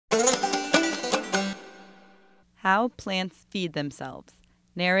How Plants Feed Themselves,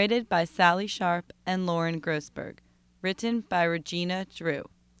 narrated by Sally Sharp and Lauren Grossberg, written by Regina Drew,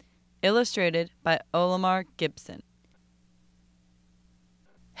 illustrated by Olimar Gibson.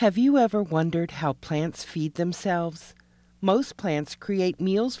 Have you ever wondered how plants feed themselves? Most plants create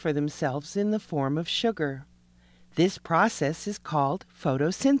meals for themselves in the form of sugar. This process is called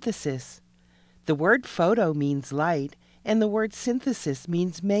photosynthesis. The word photo means light, and the word synthesis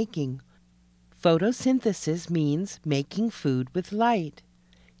means making. Photosynthesis means making food with light.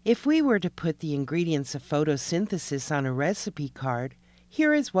 If we were to put the ingredients of photosynthesis on a recipe card,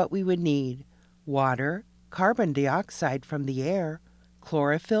 here is what we would need: water, carbon dioxide from the air,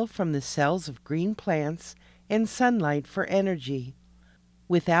 chlorophyll from the cells of green plants, and sunlight for energy.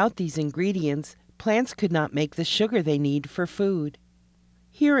 Without these ingredients, plants could not make the sugar they need for food.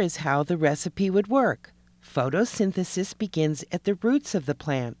 Here is how the recipe would work. Photosynthesis begins at the roots of the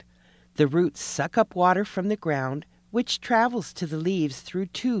plant. The roots suck up water from the ground, which travels to the leaves through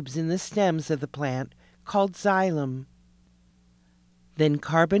tubes in the stems of the plant called xylem. Then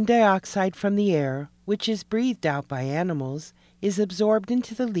carbon dioxide from the air, which is breathed out by animals, is absorbed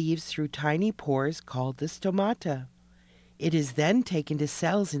into the leaves through tiny pores called the stomata. It is then taken to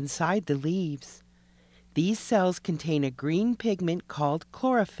cells inside the leaves. These cells contain a green pigment called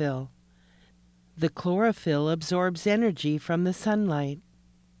chlorophyll. The chlorophyll absorbs energy from the sunlight.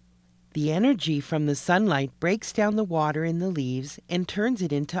 The energy from the sunlight breaks down the water in the leaves and turns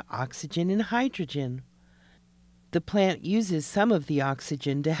it into oxygen and hydrogen. The plant uses some of the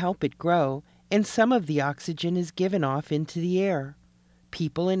oxygen to help it grow, and some of the oxygen is given off into the air.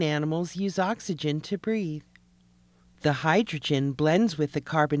 People and animals use oxygen to breathe. The hydrogen blends with the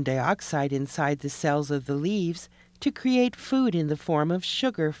carbon dioxide inside the cells of the leaves to create food in the form of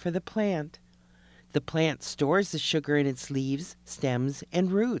sugar for the plant. The plant stores the sugar in its leaves, stems,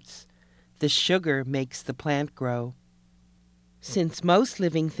 and roots. The sugar makes the plant grow. Since most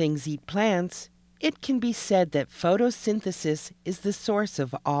living things eat plants, it can be said that photosynthesis is the source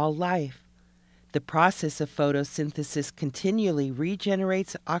of all life. The process of photosynthesis continually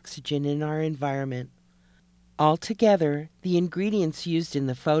regenerates oxygen in our environment. Altogether, the ingredients used in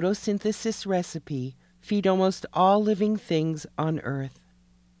the photosynthesis recipe feed almost all living things on Earth.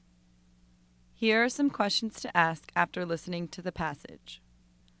 Here are some questions to ask after listening to the passage.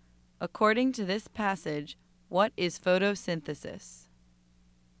 According to this passage, what is photosynthesis?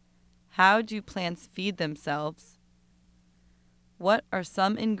 How do plants feed themselves? What are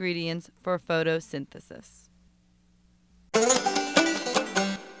some ingredients for photosynthesis?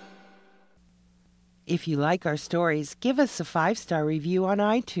 If you like our stories, give us a 5-star review on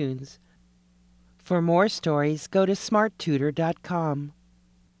iTunes. For more stories, go to smarttutor.com.